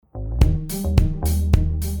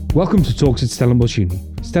Welcome to Talks at Stellenbosch Uni,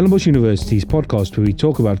 Stellenbosch University's podcast where we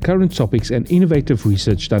talk about current topics and innovative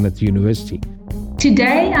research done at the university.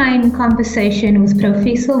 Today I'm in conversation with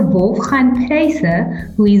Professor Wolfgang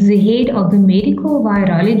Preiser, who is the head of the Medical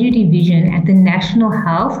Virology Division at the National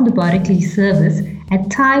Health Laboratory Service at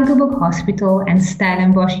Tygerberg Hospital and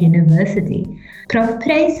Stellenbosch University. Prof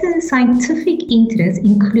Preiser's scientific interests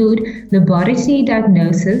include laboratory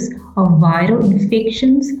diagnosis of viral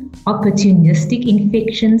infections, opportunistic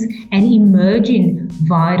infections, and emerging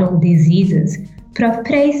viral diseases. Prof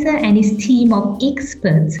Preiser and his team of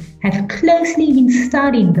experts have closely been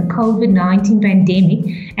studying the COVID-19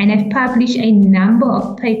 pandemic and have published a number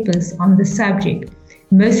of papers on the subject.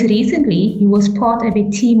 Most recently, he was part of a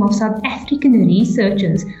team of South African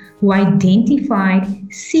researchers who identified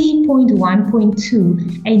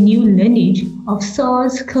C.1.2, a new lineage of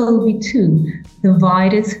SARS-CoV-2, the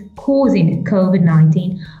virus causing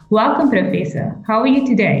COVID-19. Welcome, Professor. How are you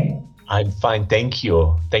today? I'm fine, thank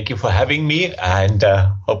you. Thank you for having me, and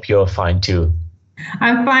hope you're fine too.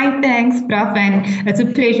 I'm fine, thanks, Prof. And it's a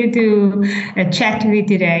pleasure to chat with you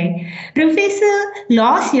today. Professor,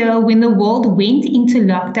 last year when the world went into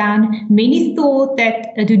lockdown, many thought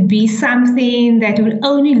that it would be something that would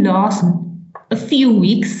only last a few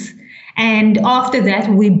weeks. And after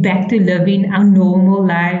that, we're back to living our normal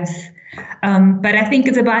lives. But I think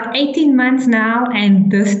it's about 18 months now,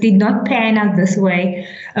 and this did not pan out this way.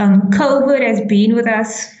 COVID has been with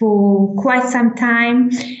us for quite some time,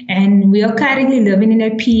 and we are currently living in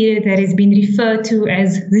a period that has been referred to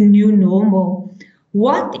as the new normal.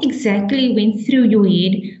 What exactly went through your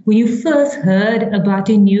head when you first heard about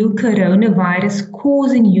a new coronavirus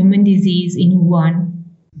causing human disease in Wuhan?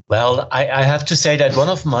 Well, I have to say that one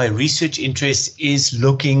of my research interests is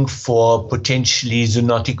looking for potentially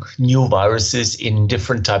zoonotic new viruses in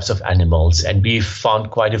different types of animals, and we've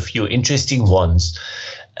found quite a few interesting ones.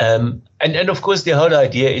 And of course, the whole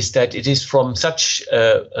idea is that it is from such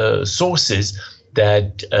sources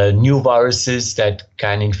that new viruses that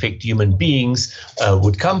can infect human beings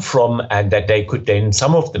would come from, and that they could then,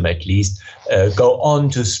 some of them at least, go on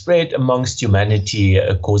to spread amongst humanity,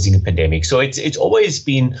 causing a pandemic. So it's always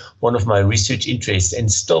been one of my research interests,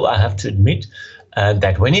 and still I have to admit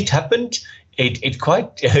that when it happened, it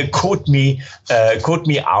quite caught me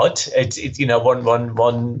out. It's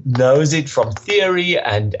one knows it from theory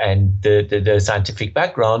and the scientific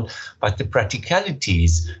background, but the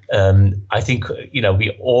practicalities, I think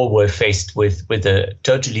we all were faced with a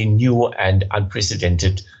totally new and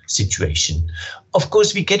unprecedented situation. Of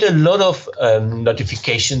course, we get a lot of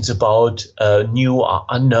notifications about new or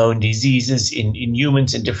unknown diseases in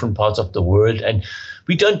humans in different parts of the world, and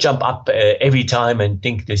we don't jump up every time and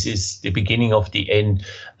think this is the beginning of the end.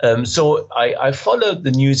 So I followed the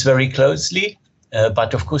news very closely,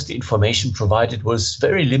 but of course the information provided was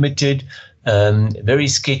very limited, very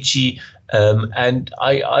sketchy, and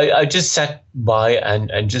I just sat by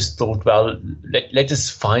and just thought, well, let us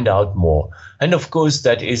find out more. And of course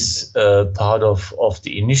that is part of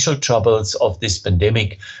the initial troubles of this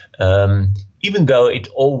pandemic, even though it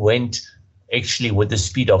all went actually with the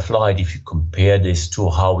speed of light. If you compare this to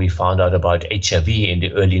how we found out about HIV in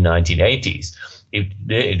the early 1980s,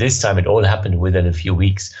 this time it all happened within a few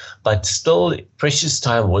weeks, but still precious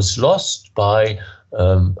time was lost by,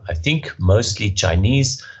 I think, mostly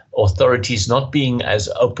Chinese authorities not being as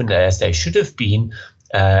open as they should have been.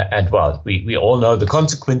 And well, we all know the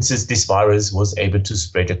consequences. This virus was able to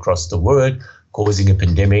spread across the world, causing a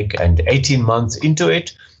pandemic, and 18 months into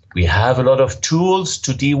it, we have a lot of tools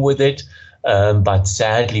to deal with it. But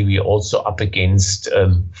sadly, we're also up against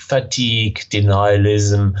fatigue,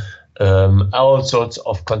 denialism, all sorts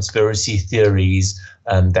of conspiracy theories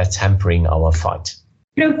that's hampering our fight.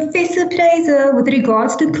 Professor Preiser, with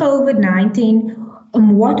regards to COVID-19,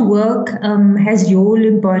 what work has your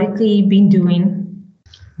laboratory been doing?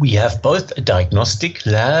 We have both a diagnostic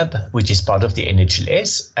lab, which is part of the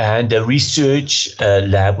NHLS, and a research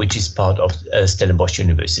lab, which is part of Stellenbosch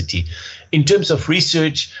University. In terms of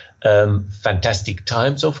research, fantastic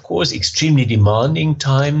times, of course, extremely demanding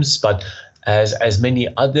times, but as many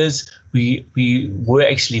others, we were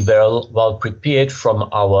actually very well prepared from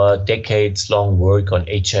our decades-long work on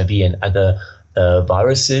HIV and other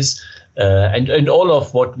viruses. And all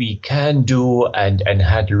of what we can do and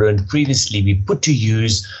had learned previously, we put to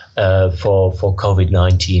use for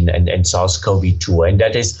COVID-19 and SARS-CoV-2. And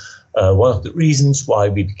that is one of the reasons why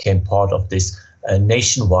we became part of this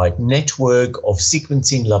nationwide network of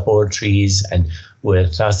sequencing laboratories, and were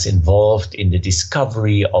thus involved in the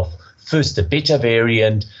discovery of first the beta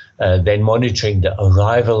variant, then monitoring the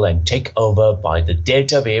arrival and takeover by the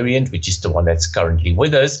Delta variant, which is the one that's currently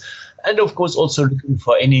with us. And of course, also looking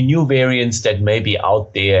for any new variants that may be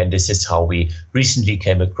out there. And this is how we recently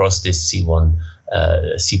came across this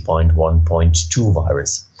C.1.2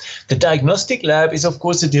 virus. The diagnostic lab is, of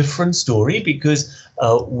course, a different story because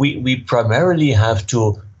we primarily have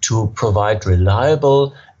to provide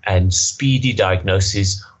reliable and speedy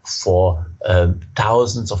diagnosis for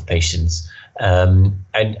thousands of patients. And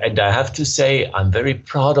I have to say, I'm very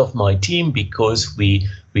proud of my team because we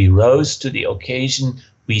rose to the occasion.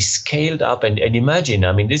 We scaled up and imagine,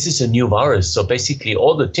 I mean, this is a new virus. So basically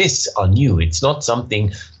all the tests are new. It's not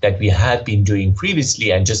something that we had been doing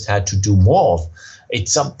previously and just had to do more of.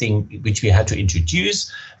 It's something which we had to introduce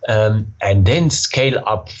and then scale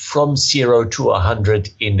up from 0 to 100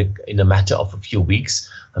 in a matter of a few weeks.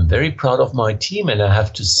 I'm very proud of my team. And I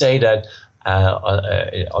have to say that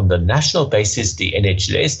on the national basis, the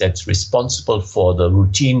NHLS, that's responsible for the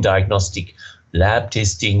routine diagnostic lab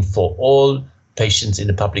testing for all patients in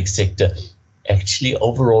the public sector, actually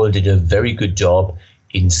overall did a very good job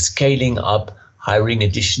in scaling up, hiring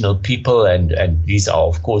additional people, and these are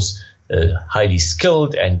of course highly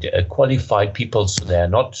skilled and qualified people, so there are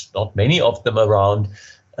not many of them around,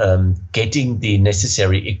 getting the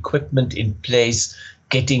necessary equipment in place,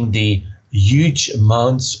 getting the huge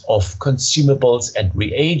amounts of consumables and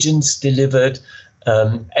reagents delivered.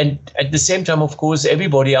 And at the same time, of course,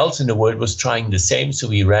 everybody else in the world was trying the same. So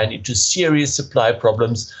we ran into serious supply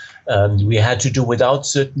problems. We had to do without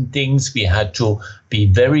certain things. We had to be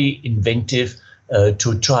very inventive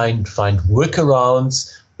to try and find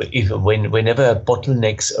workarounds whenever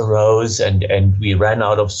bottlenecks arose and we ran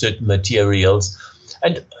out of certain materials.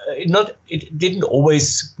 And it didn't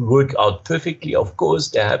always work out perfectly. Of course,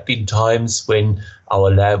 there have been times when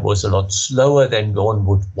our lab was a lot slower than one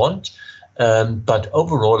would want. But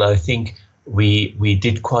overall, I think we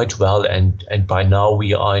did quite well, and by now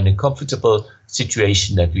we are in a comfortable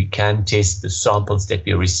situation that we can test the samples that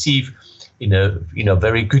we receive in a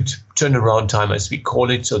very good turnaround time, as we call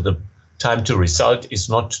it. So the time to result is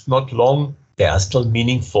not long. They are still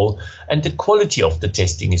meaningful, and the quality of the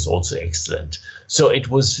testing is also excellent. So it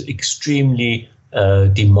was extremely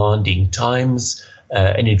demanding times,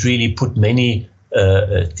 and it really put many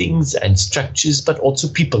things and structures, but also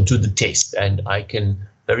people to the test. And I can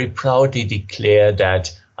very proudly declare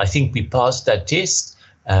that I think we passed that test,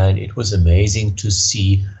 and it was amazing to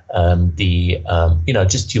see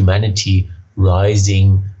just humanity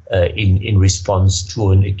rising in response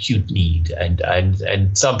to an acute need. And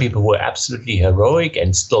some people were absolutely heroic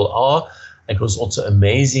and still are. It was also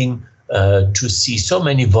amazing to see so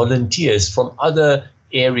many volunteers from other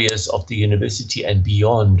areas of the university and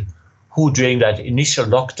beyond, who during that initial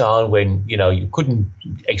lockdown, when you couldn't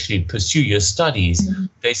actually pursue your studies,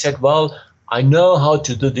 they said, well, I know how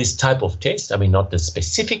to do this type of test. I mean, not the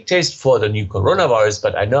specific test for the new coronavirus,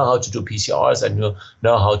 but I know how to do PCRs. I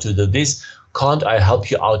know how to do this. Can't I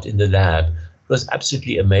help you out in the lab? It was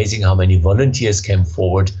absolutely amazing how many volunteers came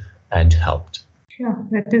forward and helped. Sure,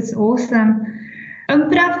 that is awesome.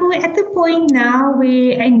 Prof, we're at the point now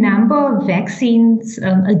where a number of vaccines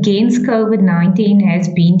against COVID-19 has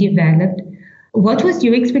been developed. What was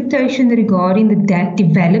your expectation regarding the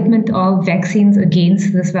development of vaccines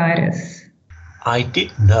against this virus? I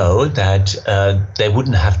did know that they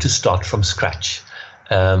wouldn't have to start from scratch.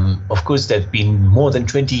 Of course, there have been more than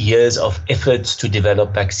 20 years of efforts to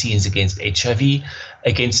develop vaccines against HIV,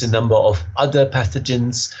 against a number of other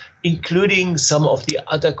pathogens, including some of the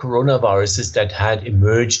other coronaviruses that had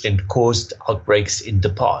emerged and caused outbreaks in the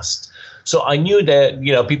past. So I knew that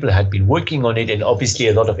people had been working on it, and obviously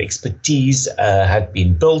a lot of expertise had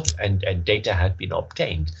been built and data had been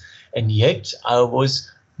obtained. And yet I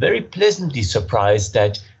was very pleasantly surprised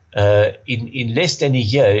that in less than a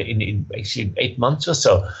year, in actually 8 months or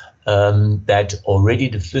so, that already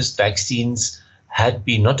the first vaccines had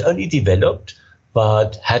been not only developed,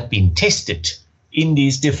 but had been tested in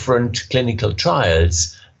these different clinical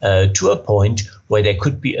trials to a point where they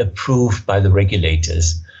could be approved by the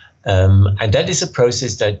regulators. And that is a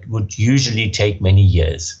process that would usually take many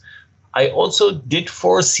years. I also did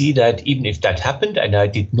foresee that even if that happened, and I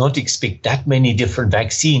did not expect that many different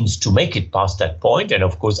vaccines to make it past that point, and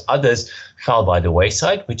of course others fell by the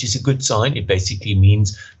wayside, which is a good sign. It basically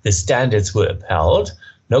means the standards were upheld.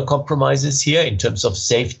 No compromises here in terms of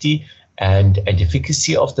safety and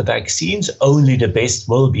efficacy of the vaccines. Only the best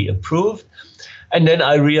will be approved. And then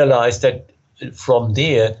I realized that from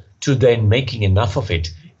there to then making enough of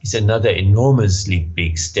it is another enormously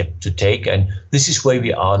big step to take. And this is where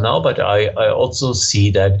we are now. But I also see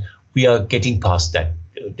that we are getting past that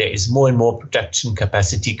there is more and more production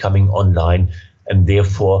capacity coming online, and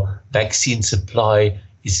therefore vaccine supply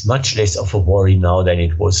is much less of a worry now than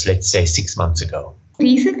it was, let's say, 6 months ago.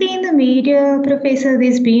 Recently in the media, Professor,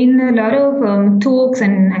 there's been a lot of talks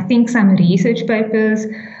and I think some research papers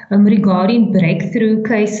regarding breakthrough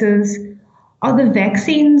cases. Are the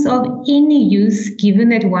vaccines of any use given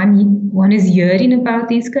that one is hearing about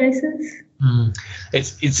these cases?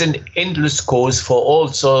 It's an endless cause for all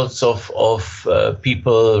sorts of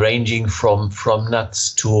people, ranging from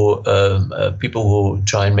nuts to people who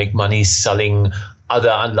try and make money selling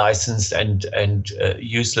other unlicensed and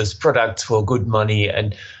useless products for good money,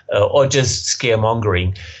 and or just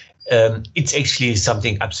scaremongering. It's actually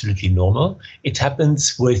something absolutely normal. It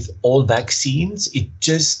happens with all vaccines. It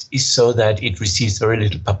just is so that it receives very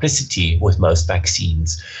little publicity with most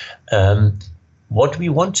vaccines. What we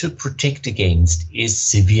want to protect against is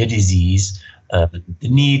severe disease, the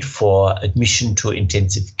need for admission to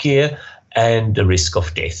intensive care, and the risk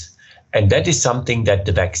of death. And that is something that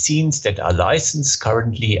the vaccines that are licensed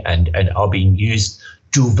currently and are being used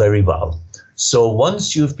do very well. So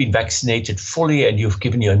once you've been vaccinated fully and you've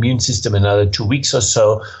given your immune system another 2 weeks or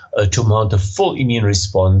so to mount a full immune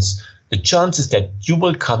response, the chances that you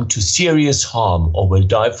will come to serious harm or will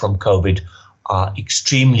die from COVID are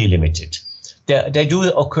extremely limited. They do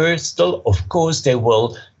occur still, of course they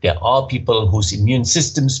will. There are people whose immune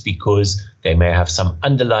systems, because they may have some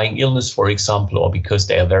underlying illness, for example, or because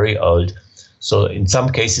they are very old. So in some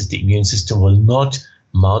cases, the immune system will not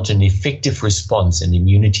mount an effective response and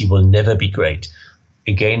immunity will never be great.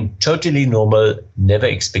 Again, totally normal, never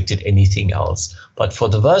expected anything else. But for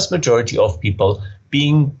the vast majority of people,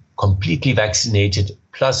 being completely vaccinated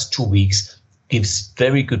plus 2 weeks gives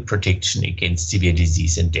very good protection against severe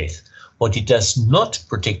disease and death. What it does not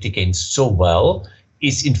protect against so well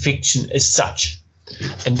is infection as such.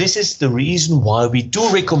 And this is the reason why we do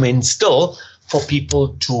recommend still for people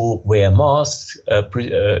to wear masks,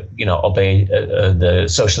 obey the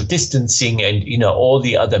social distancing and, all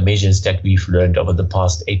the other measures that we've learned over the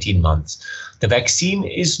past 18 months. The vaccine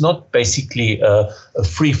is not basically a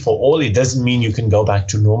free for all. It doesn't mean you can go back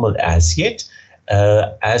to normal as yet,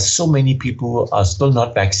 as so many people are still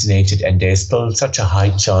not vaccinated and there's still such a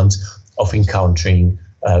high chance of encountering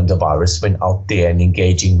the virus when out there and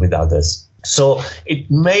engaging with others. So it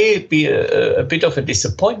may be a bit of a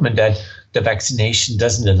disappointment that the vaccination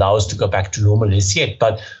doesn't allow us to go back to normal as yet.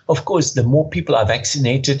 But of course, the more people are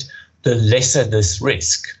vaccinated, the lesser this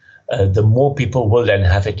risk. The more people will then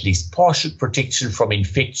have at least partial protection from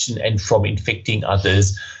infection and from infecting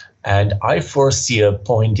others. And I foresee a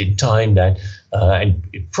point in time that, and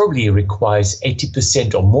it probably requires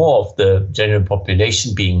 80% or more of the general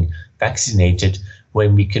population being vaccinated,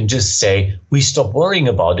 when we can just say we stop worrying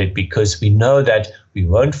about it because we know that we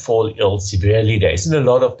won't fall ill severely. There isn't a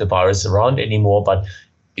lot of the virus around anymore, but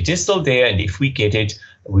it is still there. And if we get it,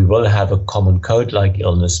 we will have a common cold-like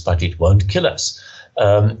illness, but it won't kill us.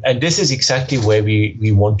 And this is exactly where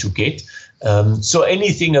we want to get. So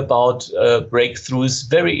anything about breakthroughs,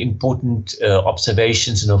 very important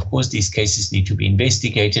observations. And of course, these cases need to be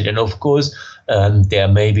investigated. And of course, there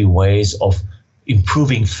may be ways of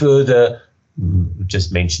improving further,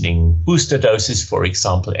 just mentioning booster doses, for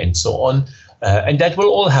example, and so on. And that will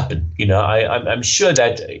all happen. I'm sure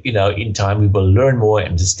that, in time we will learn more,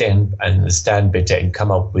 understand better, and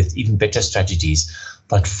come up with even better strategies.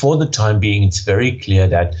 But for the time being, it's very clear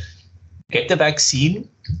that get the vaccine,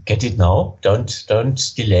 get it now. Don't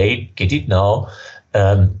delay, get it now.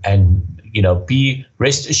 And be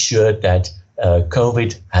rest assured that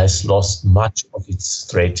COVID has lost much of its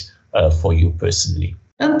threat for you personally.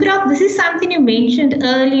 Prof, this is something you mentioned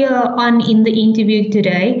earlier on in the interview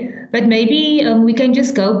today, but maybe we can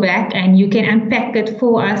just go back and you can unpack it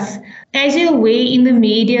for us. As you're aware, in the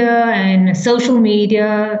media and social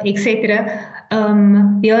media, etc.,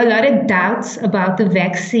 there are a lot of doubts about the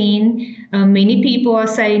vaccine. Many people are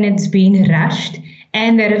saying it's been rushed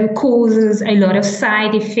and that it causes a lot of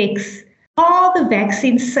side effects. Are the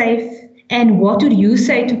vaccines safe? And what would you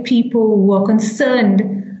say to people who are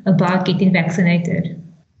concerned about getting vaccinated?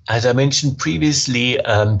 As I mentioned previously,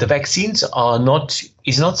 the vaccines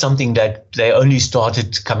is not something that they only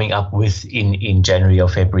started coming up with in January or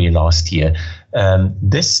February last year.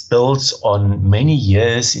 This builds on many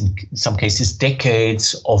years, in some cases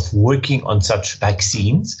decades, of working on such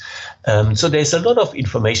vaccines. So there's a lot of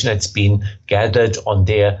information that's been gathered on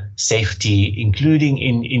their safety, including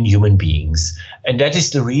in human beings. And that is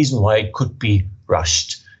the reason why it could be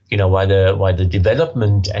rushed. Why the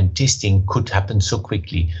development and testing could happen so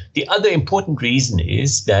quickly. The other important reason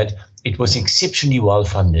is that it was exceptionally well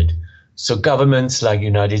funded. So governments like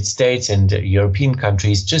United States and European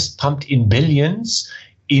countries just pumped in billions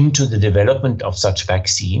into the development of such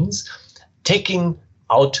vaccines, taking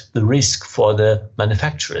out the risk for the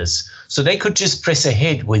manufacturers. So they could just press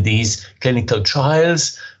ahead with these clinical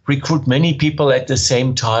trials, recruit many people at the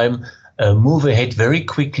same time, move ahead very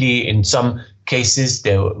quickly. In some cases,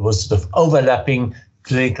 there was sort of overlapping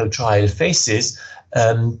clinical trial phases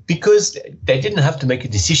because they didn't have to make a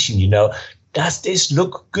decision, does this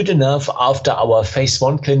look good enough after our phase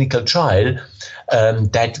 1 clinical trial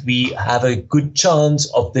that we have a good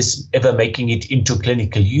chance of this ever making it into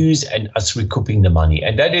clinical use and us recouping the money?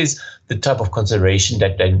 And that is the type of consideration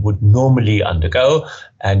that they would normally undergo.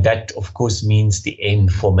 And that, of course, means the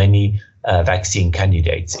end for many vaccine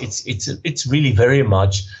candidates. It's really very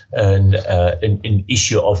much an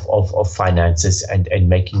issue of finances and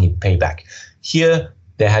making it pay back. Here,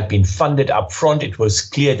 they had been funded up front. It was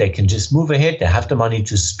clear they can just move ahead. They have the money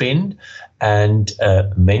to spend. And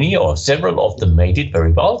many or several of them made it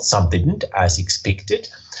very well. Some didn't, as expected.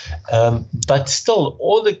 But still,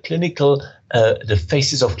 all the the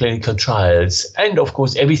phases of clinical trials, and of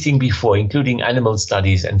course, everything before, including animal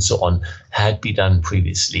studies and so on, had been done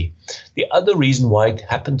previously. The other reason why it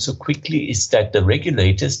happened so quickly is that the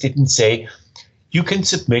regulators didn't say, you can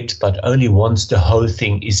submit, but only once the whole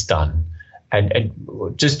thing is done. And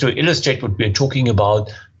just to illustrate what we're talking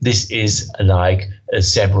about, this is like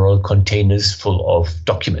several containers full of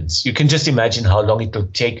documents. You can just imagine how long it will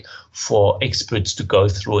take for experts to go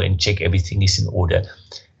through and check everything is in order.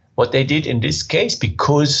 What they did in this case,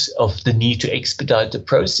 because of the need to expedite the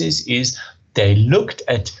process, is they looked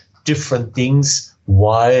at different things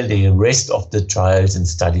while the rest of the trials and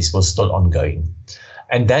studies was still ongoing.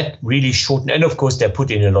 And that really shortened, and of course they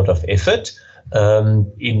put in a lot of effort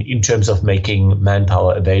in terms of making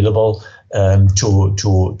manpower available for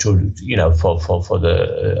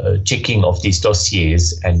the checking of these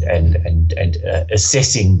dossiers and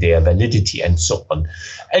assessing their validity and so on.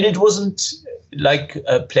 And it wasn't like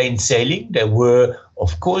plain sailing. There were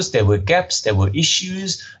gaps, there were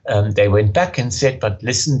issues. They went back and said, but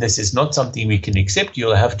listen, this is not something we can accept.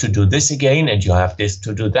 You'll have to do this again, and you have this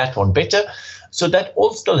to do that one better. So that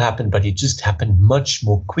all still happened, but it just happened much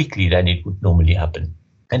more quickly than it would normally happen.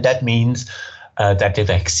 And that means that the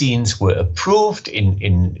vaccines were approved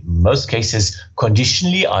in most cases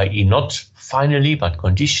conditionally, i.e. not finally, but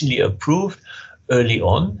conditionally approved early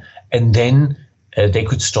on. And then they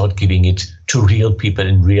could start giving it to real people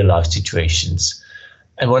in real life situations.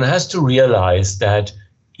 And one has to realize that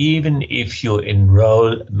even if you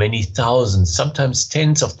enroll many thousands, sometimes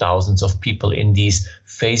tens of thousands of people in these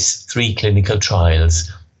phase 3 clinical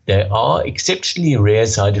trials, there are exceptionally rare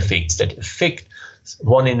side effects that affect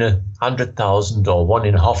 1 in 100,000 or 1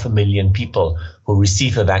 in 500,000 people who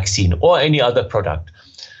receive a vaccine or any other product.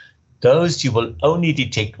 Those you will only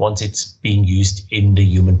detect once it's being used in the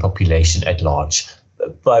human population at large,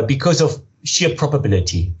 because of sheer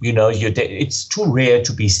probability. It's too rare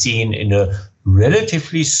to be seen in a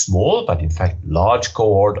relatively small, but in fact large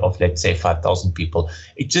cohort of, let's say, 5,000 people.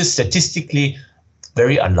 It's just statistically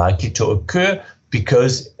very unlikely to occur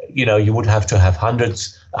because, you would have to have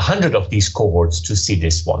 100 of these cohorts to see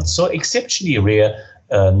this one. So exceptionally rare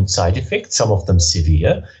side effects, some of them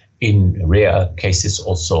severe, in rare cases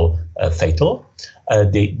also fatal.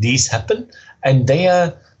 These happen, and they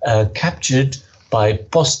are captured by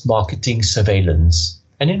post-marketing surveillance.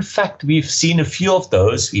 And in fact, we've seen a few of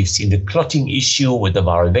those. We've seen the clotting issue with the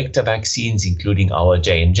viral vector vaccines, including our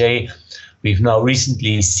J&J. We've now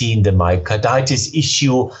recently seen the myocarditis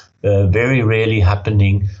issue, very rarely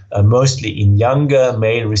happening, mostly in younger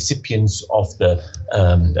male recipients of the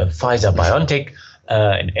Pfizer-BioNTech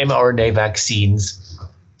and mRNA vaccines.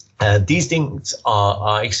 These things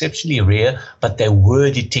are exceptionally rare, but they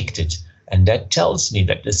were detected. And that tells me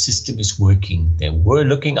that the system is working. They were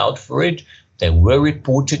looking out for it. They were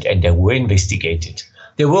reported and they were investigated.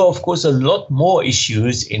 There were, of course, a lot more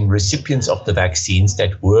issues in recipients of the vaccines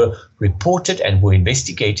that were reported and were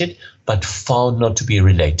investigated, but found not to be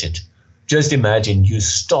related. Just imagine you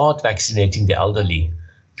start vaccinating the elderly,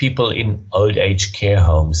 people in old age care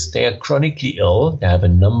homes. They are chronically ill. They have a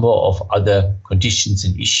number of other conditions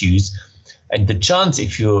and issues. And the chance,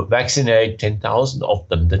 if you vaccinate 10,000 of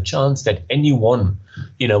them, the chance that anyone,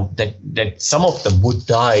 that some of them would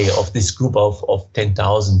die of this group of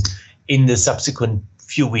 10,000 in the subsequent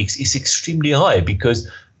few weeks is extremely high, because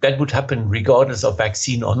that would happen regardless of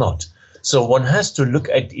vaccine or not. So one has to look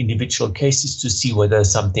at individual cases to see whether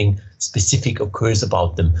something specific occurs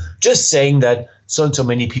about them. Just saying that so and so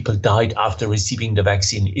many people died after receiving the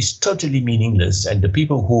vaccine is totally meaningless. And the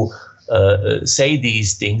people who say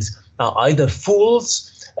these things are either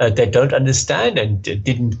fools that don't understand and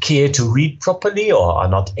didn't care to read properly or are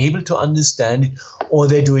not able to understand it, or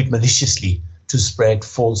they do it maliciously to spread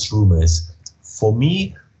false rumors. For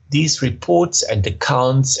me, these reports and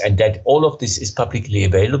accounts and that all of this is publicly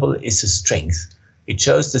available is a strength. It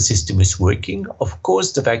shows the system is working. Of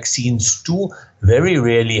course, the vaccines do very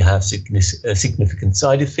rarely have significant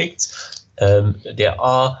side effects. There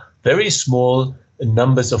are very small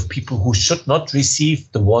numbers of people who should not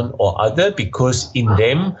receive the one or other because in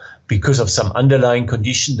them, because of some underlying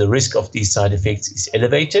condition, the risk of these side effects is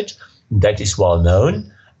elevated. That is well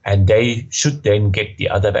known, and they should then get the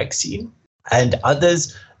other vaccine. And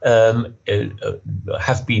others have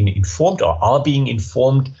been informed or are being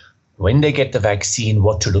informed when they get the vaccine,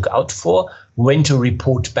 what to look out for, when to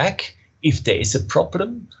report back if there is a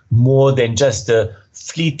problem, more than just a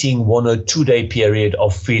fleeting 1 or 2 day period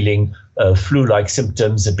of feeling flu-like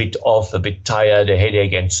symptoms, a bit off, a bit tired, a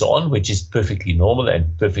headache, and so on, which is perfectly normal and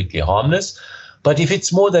perfectly harmless. But if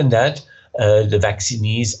it's more than that, the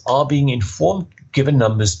vaccinees are being informed, given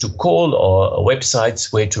numbers to call or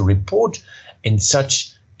websites where to report, and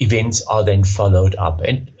such events are then followed up.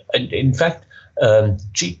 And in fact,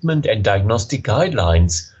 treatment and diagnostic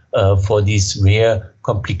guidelines for these rare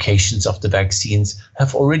complications of the vaccines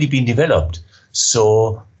have already been developed.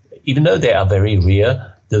 So even though they are very rare,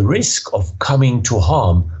 the risk of coming to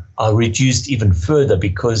harm are reduced even further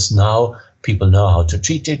because now people know how to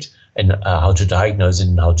treat it and how to diagnose it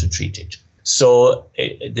and how to treat it. So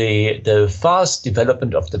the fast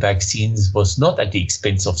development of the vaccines was not at the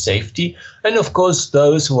expense of safety. And of course,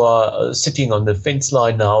 those who are sitting on the fence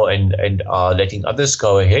line now and are letting others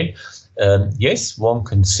go ahead, yes, one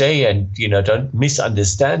can say, and, don't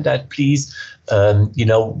misunderstand that, please.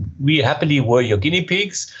 We happily were your guinea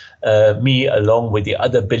pigs, me along with the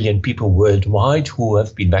other billion people worldwide who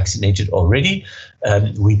have been vaccinated already.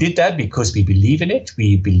 We did that because we believe in it.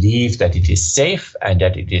 We believe that it is safe and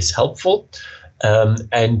that it is helpful.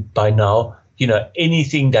 And by now,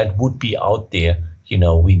 anything that would be out there,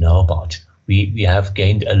 we know about. We have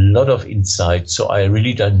gained a lot of insight, so I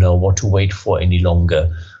really don't know what to wait for any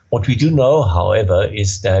longer. What we do know, however,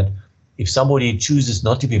 is that if somebody chooses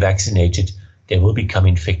not to be vaccinated, they will become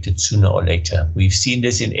infected sooner or later. We've seen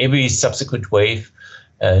this in every subsequent wave.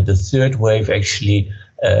 The third wave actually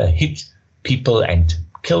hit people and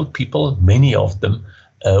killed people, many of them,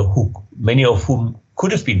 many of whom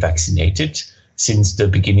could have been vaccinated since the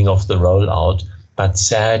beginning of the rollout, but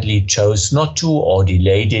sadly chose not to or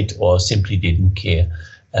delayed it or simply didn't care.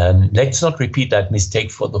 Let's not repeat that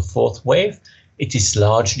mistake for the fourth wave. It is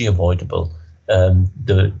largely avoidable.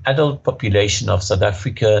 The adult population of South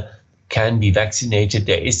Africa can be vaccinated.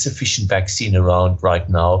 There is sufficient vaccine around right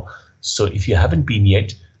now. So if you haven't been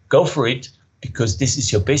yet, go for it, because this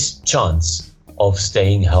is your best chance of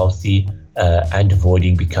staying healthy and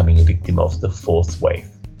avoiding becoming a victim of the fourth wave.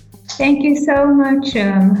 Thank you so much,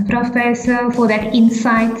 Prof. Preiser, for that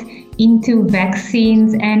insight into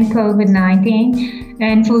vaccines and COVID-19.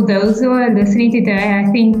 And for those who are listening today,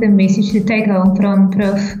 I think the message to take home from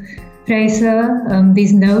Prof. Preiser,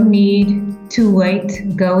 there's no need to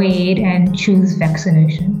wait. Go ahead and choose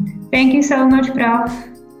vaccination. Thank you so much, Prof.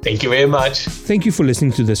 Thank you very much. Thank you for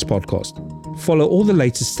listening to this podcast. Follow all the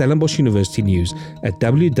latest Stellenbosch University news at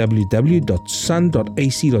www.sun.ac.za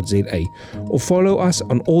or follow us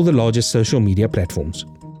on all the largest social media platforms.